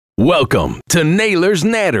Welcome to Naylor's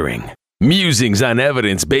Nattering, musings on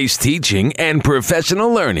evidence-based teaching and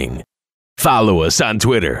professional learning. Follow us on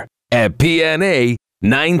Twitter at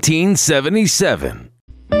PNA1977.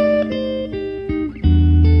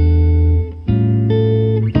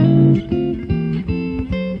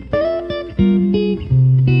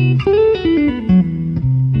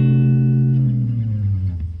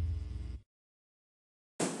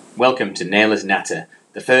 Welcome to Naylor's Natter,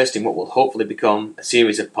 the first in what will hopefully become a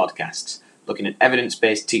series of podcasts looking at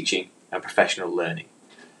evidence-based teaching and professional learning.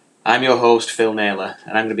 I'm your host, Phil Naylor,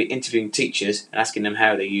 and I'm going to be interviewing teachers and asking them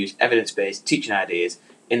how they use evidence-based teaching ideas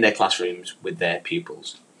in their classrooms with their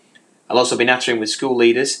pupils. I'll also be nattering with school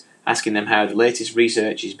leaders, asking them how the latest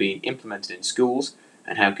research is being implemented in schools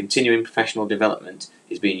and how continuing professional development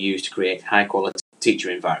is being used to create high-quality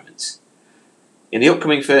teacher environments. In the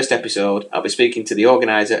upcoming first episode, I'll be speaking to the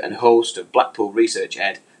organiser and host of Blackpool Research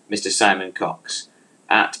Ed, Mr. Simon Cox,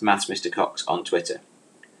 at MathsMrCox on Twitter.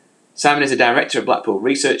 Simon is a director of Blackpool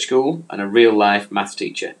Research School and a real-life maths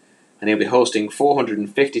teacher, and he'll be hosting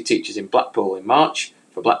 450 teachers in Blackpool in March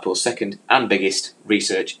for Blackpool's second and biggest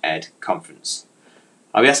Research Ed conference.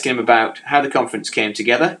 I'll be asking him about how the conference came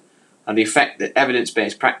together and the effect that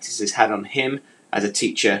evidence-based practices had on him as a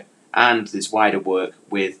teacher and his wider work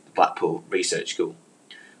with Blackpool Research School.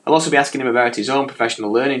 I'll also be asking him about his own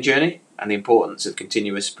professional learning journey and the importance of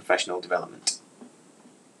continuous professional development.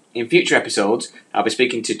 In future episodes, I'll be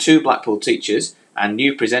speaking to two Blackpool teachers and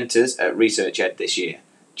new presenters at Research Ed this year,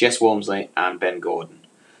 Jess Walmsley and Ben Gordon.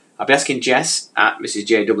 I'll be asking Jess, at Mrs.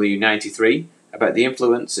 JW93, about the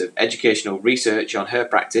influence of educational research on her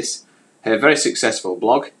practice, her very successful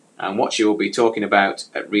blog, and what she will be talking about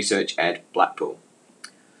at Research Ed Blackpool.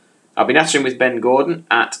 I'll be nattering with Ben Gordon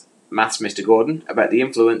at MathsMrGordon about the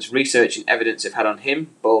influence research and evidence have had on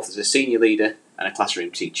him, both as a senior leader and a classroom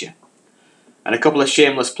teacher. And a couple of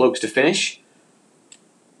shameless plugs to finish.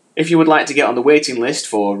 If you would like to get on the waiting list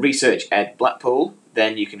for Research Ed Blackpool,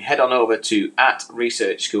 then you can head on over to at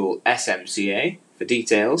Research School SMCA for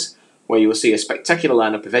details, where you will see a spectacular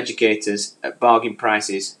lineup of educators at bargain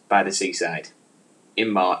prices by the seaside in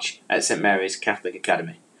March at St Mary's Catholic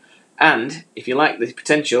Academy. And if you like the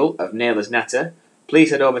potential of Naylor's Natter, please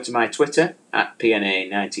head over to my Twitter at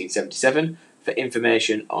PNA1977 for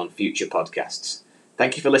information on future podcasts.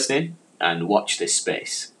 Thank you for listening and watch this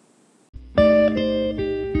space.